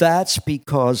 And that's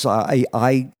because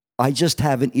I just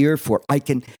have an ear for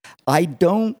it. I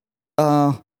don't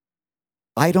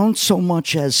so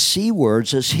much as see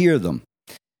words as hear them.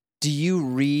 Do you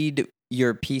read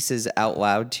your pieces out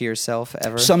loud to yourself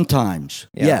ever? Sometimes,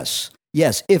 yes.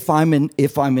 If I'm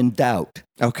in doubt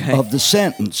of the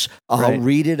sentence, I'll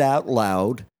read it out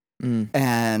loud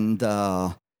and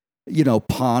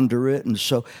ponder it, and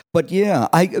so. But yeah,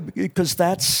 because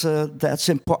that's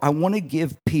important. I want to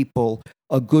give people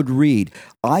a good read.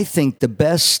 I think the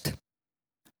best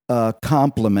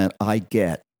compliment I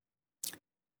get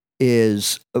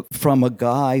is from a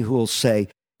guy who'll say,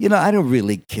 I don't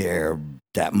really care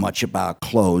that much about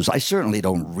clothes. I certainly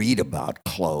don't read about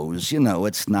clothes.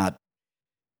 It's not,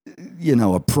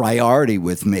 a priority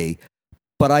with me.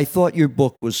 But I thought your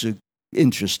book was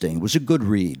interesting. It was a good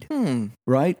read.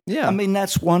 Right? Yeah. I mean,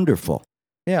 that's wonderful.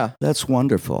 Yeah. That's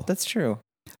wonderful. That's true.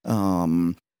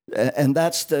 And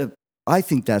I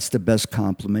think that's the best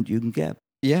compliment you can get.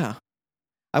 Yeah.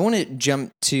 I want to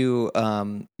jump to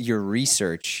your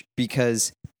research,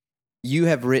 because you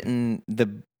have written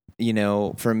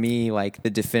for me, like,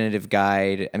 the definitive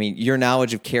guide. I mean, your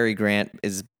knowledge of Cary Grant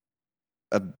is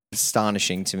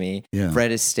astonishing to me. Yeah.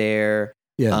 Fred Astaire,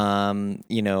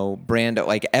 Brando,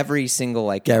 like every single,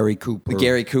 like, Gary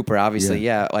Cooper, obviously.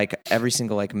 Yeah. Like every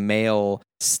single, like, male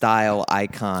style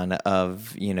icon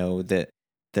of, the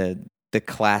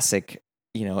classic,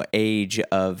 age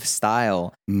of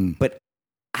style. But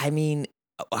I mean,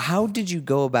 how did you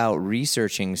go about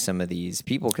researching some of these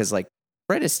people? Because, like,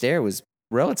 Fred Astaire was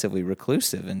relatively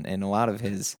reclusive in a lot of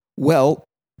his. Well,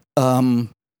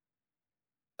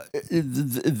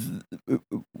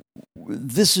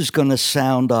 this is going to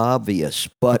sound obvious,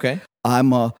 but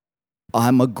I'm a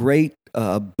great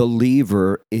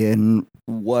believer in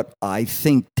what I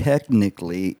think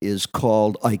technically is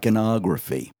called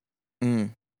iconography.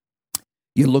 You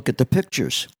look at the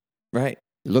pictures, right?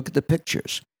 Look at the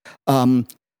pictures.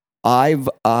 I've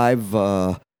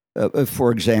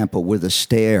for example, with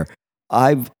Astaire,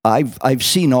 I've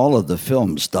seen all of the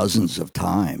films dozens of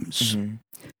times,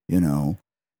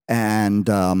 and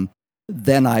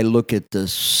then I look at the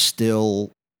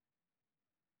still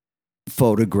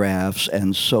photographs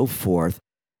and so forth,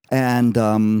 and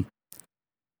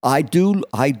I do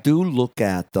look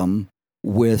at them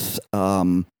with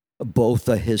both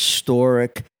a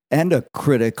historic and a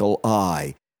critical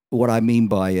eye. What I mean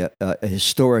by a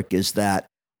historic is that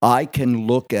I can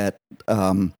look at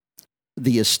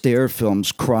the Astaire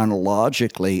films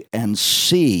chronologically and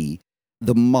see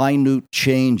the minute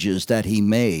changes that he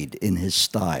made in his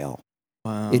style,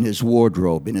 in his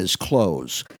wardrobe, in his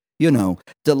clothes. The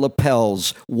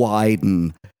lapels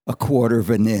widen a quarter of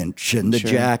an inch, and the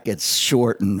jackets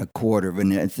shorten a quarter of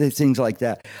an inch, things like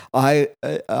that.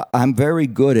 I'm very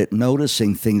good at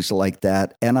noticing things like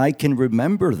that, and I can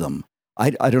remember them.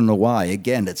 I don't know why.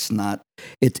 Again, it's not.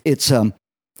 It's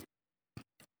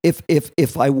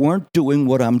If I weren't doing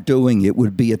what I'm doing, it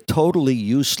would be a totally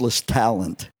useless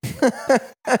talent.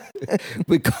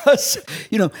 Because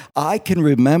I can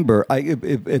remember.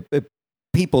 If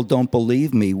people don't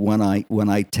believe me when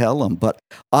I tell them, but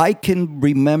I can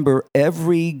remember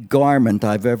every garment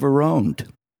I've ever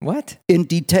owned. What? In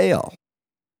detail.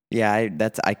 Yeah,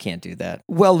 I can't do that.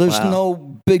 Well, there's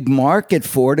no big market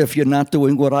for it if you're not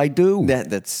doing what I do.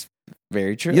 That's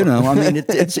very true. I mean,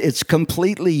 it's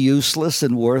completely useless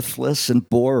and worthless and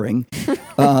boring.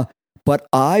 But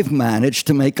I've managed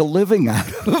to make a living out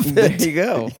of it. There you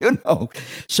go.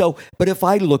 So, but if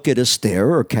I look at Astaire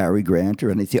or Cary Grant or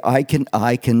anything, I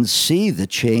can see the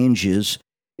changes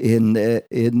in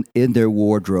their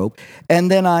wardrobe,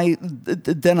 and then I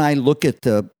look at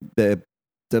the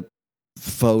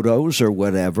photos or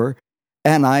whatever,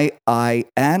 and I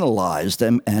analyze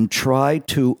them and try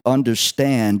to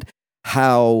understand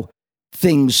how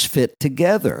things fit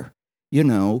together.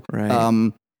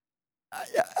 Right.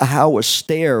 How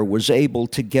Astaire was able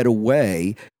to get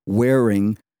away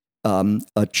wearing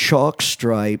a chalk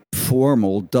stripe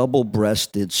formal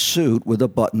double-breasted suit with a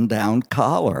button-down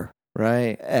collar,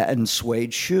 right, and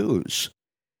suede shoes,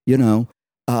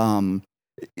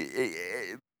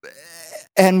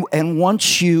 and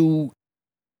once you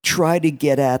try to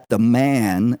get at the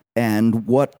man and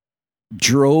what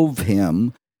drove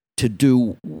him to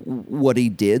do what he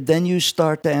did, then you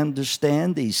start to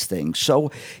understand these things.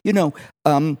 So,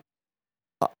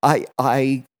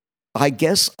 I I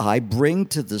guess I bring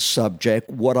to the subject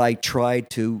what I try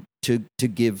to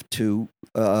give to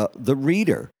the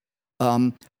reader.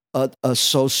 A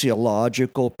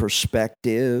sociological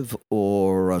perspective,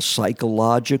 or a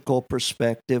psychological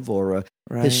perspective, or a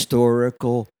Right.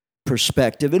 historical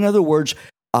perspective. In other words,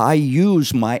 I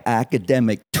use my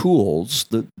academic tools,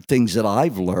 the things that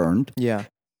I've learned, Yeah.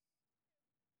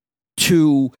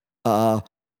 to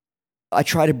I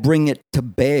try to bring it to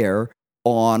bear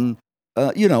on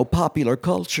popular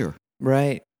culture,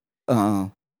 Right.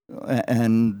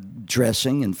 and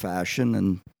dressing and fashion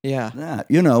and Yeah. that.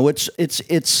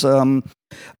 It's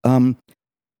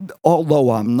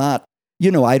although I'm not,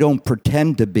 I don't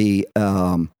pretend to be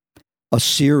a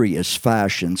serious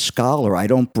fashion scholar. I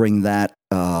don't bring that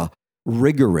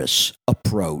rigorous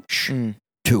approach Mm.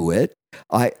 to it.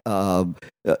 I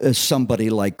somebody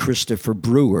like Christopher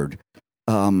Breward,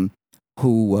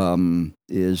 who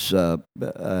is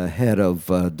head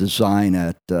of design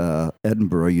at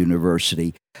Edinburgh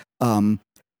University,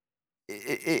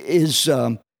 is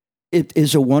a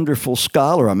wonderful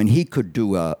scholar. I mean, he could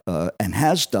do and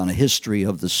has done a history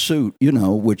of the suit,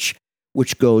 which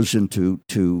goes into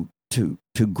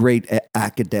great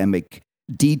academic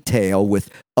detail with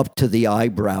up to the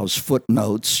eyebrows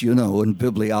footnotes, and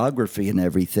bibliography and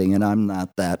everything. And I'm not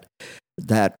that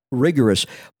rigorous,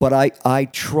 but I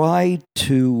try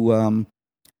to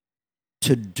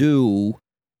do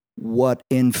what,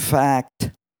 in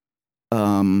fact,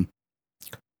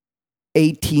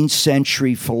 18th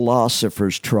century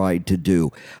philosophers tried to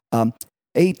do.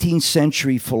 18th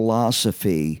century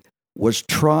philosophy was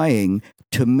trying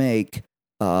to make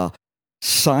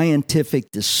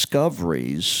scientific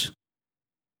discoveries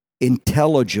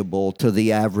intelligible to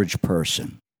the average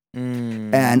person.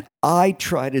 Mm. And I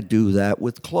try to do that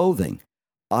with clothing.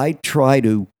 I try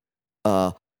to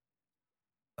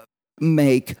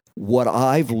make what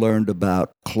I've learned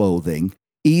about clothing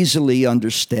easily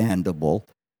understandable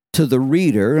to the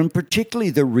reader, and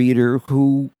particularly the reader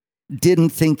who didn't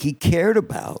think he cared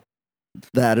about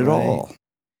that at Right. all.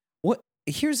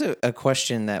 Here's a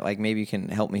question that maybe you can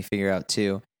help me figure out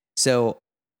too. So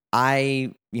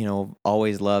I,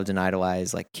 always loved and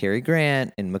idolized Cary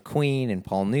Grant and McQueen and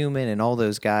Paul Newman and all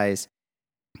those guys,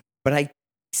 but I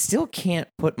still can't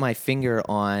put my finger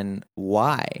on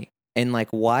why. And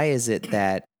why is it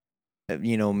that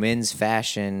men's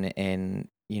fashion and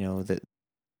the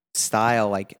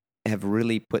style have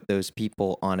really put those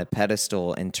people on a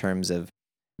pedestal in terms of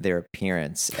their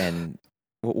appearance, and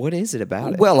what is it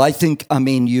about it? Well, I think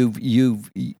you've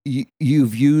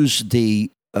used the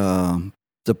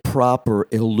proper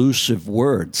elusive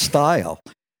word, style,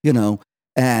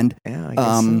 and Yeah, I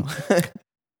guess so.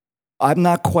 I'm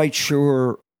not quite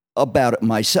sure about it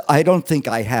myself. I don't think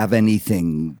I have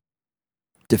anything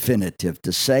definitive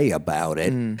to say about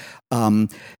it.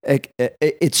 Mm.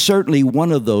 It's certainly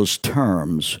one of those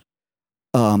terms,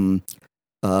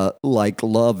 like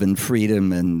love and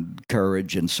freedom and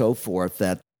courage and so forth,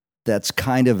 that's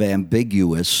kind of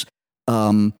ambiguous,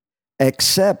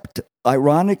 except,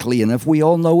 ironically enough, we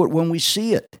all know it when we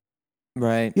see it.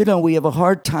 Right. We have a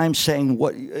hard time saying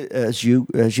what, as you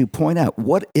point out,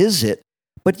 what is it?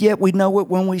 But yet we know it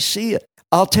when we see it.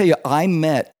 I'll tell you, I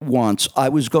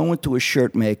was going to a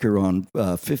shirt maker on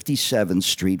 57th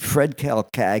Street, Fred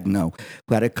Calcagno,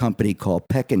 who had a company called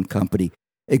Peck & Company,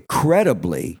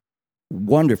 incredibly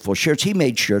wonderful shirts. He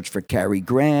made shirts for Cary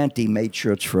Grant. He made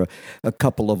shirts for a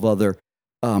couple of other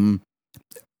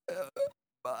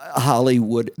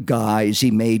Hollywood guys.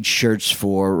 He made shirts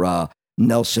for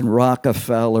Nelson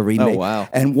Rockefeller. Wow.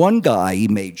 And one guy he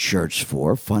made shirts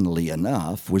for, funnily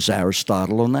enough, was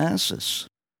Aristotle Onassis.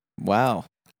 Wow.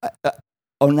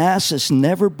 Onassis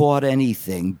never bought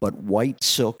anything but white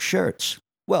silk shirts.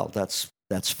 Well, that's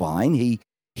fine.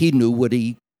 He knew what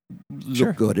he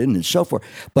looked good in and so forth.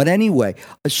 But anyway,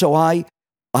 so I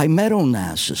met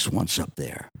Onassis once up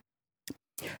there.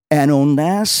 And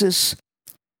Onassis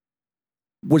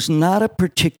was not a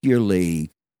particularly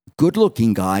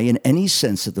good-looking guy in any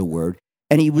sense of the word,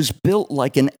 and he was built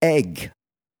like an egg.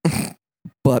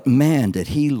 But man, did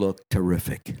he look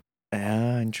terrific.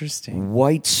 Interesting.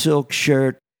 White silk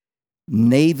shirt,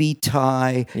 navy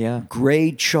tie, Yeah.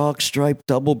 gray chalk striped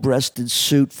double-breasted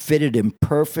suit, fitted him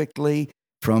perfectly,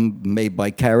 made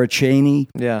by Caracciani.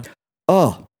 Yeah.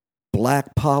 Oh,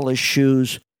 black polished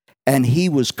shoes, and he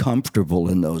was comfortable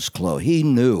in those clothes. He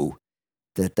knew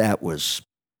that was,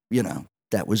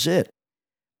 that was it.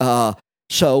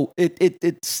 So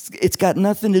it's got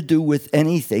nothing to do with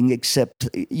anything except,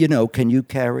 can you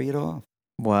carry it off?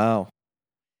 Wow.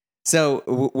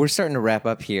 So we're starting to wrap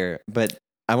up here, but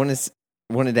I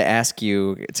wanted to ask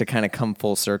you to kind of come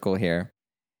full circle here.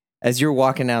 as you're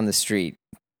walking down the street,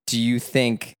 do you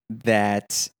think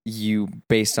that you,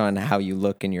 based on how you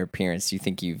look and your appearance, do you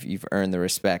think you've earned the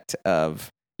respect of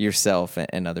yourself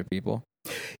and other people?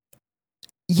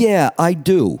 Yeah, I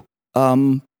do.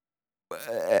 And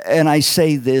I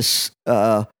say this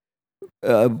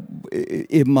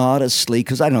immodestly,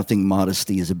 because I don't think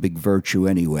modesty is a big virtue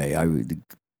anyway. I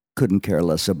couldn't care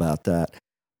less about that.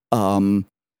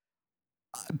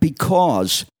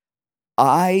 Because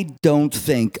I don't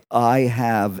think I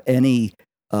have any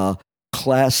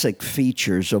classic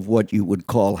features of what you would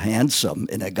call handsome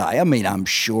in a guy. I mean, I'm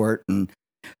short and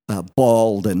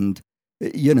bald and,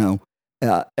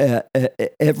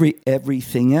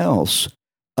 everything else.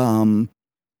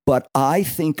 But I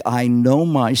think I know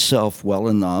myself well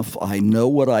enough. I know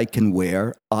what I can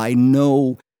wear. I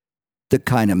know the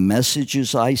kind of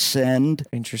messages I send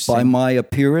by my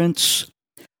appearance.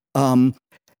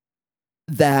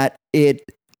 That it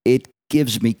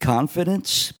gives me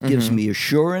confidence, gives me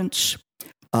assurance,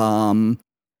 and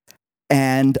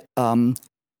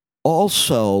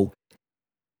also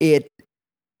it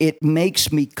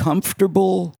makes me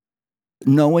comfortable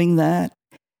knowing that,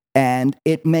 and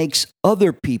it makes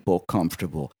other people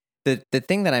comfortable. The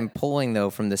thing that I'm pulling though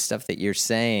from the stuff that you're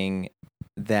saying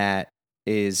that's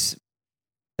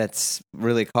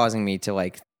really causing me to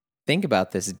like think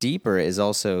about this deeper is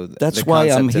also that's why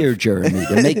I'm here, Jeremy,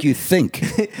 to make you think.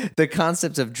 The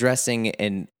concept of dressing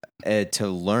and to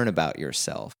learn about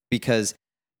yourself, because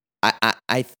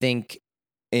I think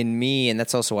in me, and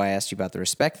that's also why I asked you about the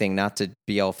respect thing, not to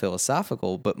be all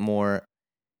philosophical, but more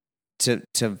to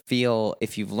feel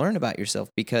if you've learned about yourself,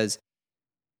 because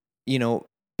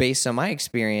based on my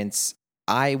experience,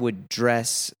 I would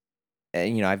dress.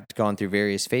 I've gone through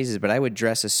various phases, but I would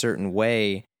dress a certain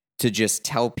way to just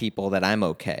tell people that I'm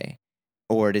okay,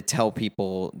 or to tell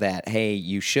people that, hey,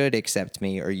 you should accept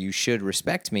me, or you should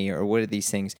respect me, or what are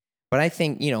these things? But I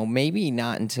think, maybe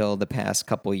not until the past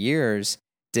couple of years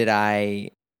did I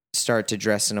start to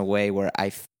dress in a way where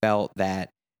I felt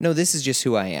that, no, this is just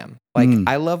who I am. Like,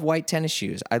 I love white tennis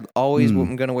shoes. I always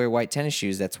am going to wear white tennis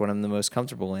shoes. That's what I'm the most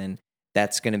comfortable in.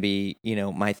 That's going to be,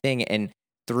 my thing. And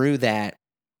through that,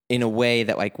 in a way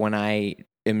that, like, when I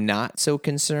am not so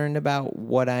concerned about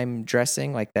what I'm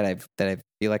dressing, like that I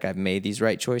feel like I've made these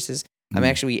right choices, I'm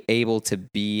actually able to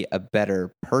be a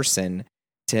better person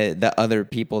to the other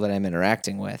people that I'm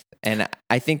interacting with. And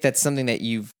I think that's something that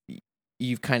you've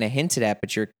kind of hinted at,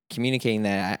 but you're communicating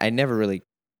that I never really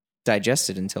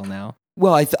digested until now.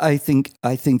 Well, I think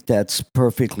that's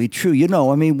perfectly true.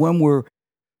 I mean, when we're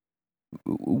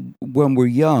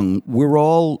young, we're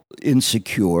all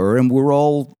insecure and we're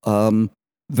all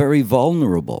very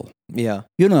vulnerable. Yeah.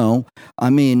 I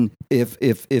mean,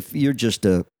 if you're just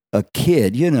a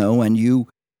kid, and you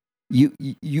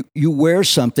wear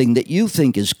something that you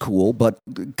think is cool, but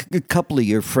a couple of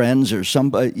your friends or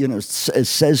somebody,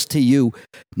 says to you,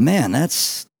 man,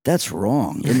 that's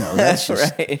wrong. That's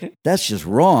just, right. That's just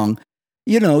wrong.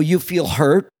 You feel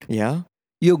hurt. Yeah.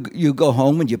 You go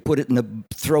home and you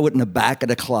throw it in the back of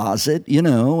the closet,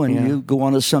 and you go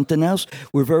on to something else.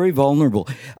 We're very vulnerable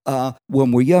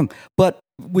when we're young, but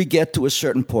we get to a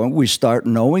certain point, we start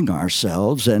knowing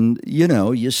ourselves, and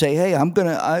you say, "Hey,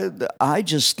 I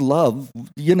just love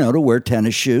to wear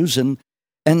tennis shoes, and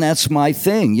that's my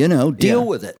thing." Deal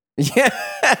with it. Yeah.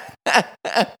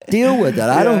 Deal with it.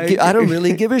 I don't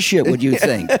really give a shit what you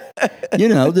think.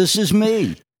 This is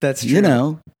me. That's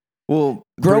true. Well,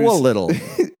 grow Bruce, a little.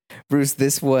 Bruce,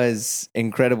 this was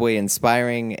incredibly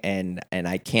inspiring, and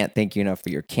I can't thank you enough for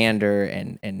your candor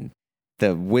and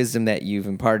the wisdom that you've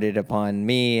imparted upon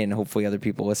me, and hopefully other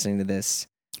people listening to this.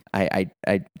 I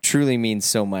truly means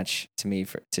so much to me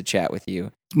to chat with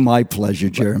you. My pleasure,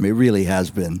 Jeremy. It really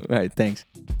has been. All right, thanks.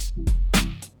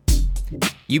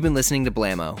 You've been listening to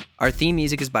Blammo. Our theme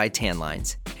music is by Tan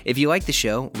Lines. If you like the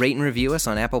show, rate and review us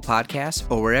on Apple Podcasts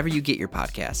or wherever you get your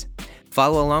podcasts.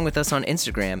 Follow along with us on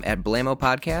Instagram at Blammo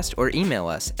Podcast or email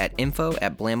us at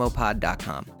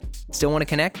info@blammopod.com. Still want to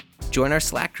connect? Join our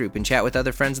Slack group and chat with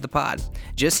other friends of the pod.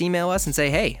 Just email us and say,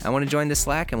 hey, I want to join this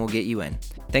Slack, and we'll get you in.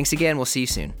 Thanks again. We'll see you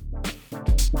soon.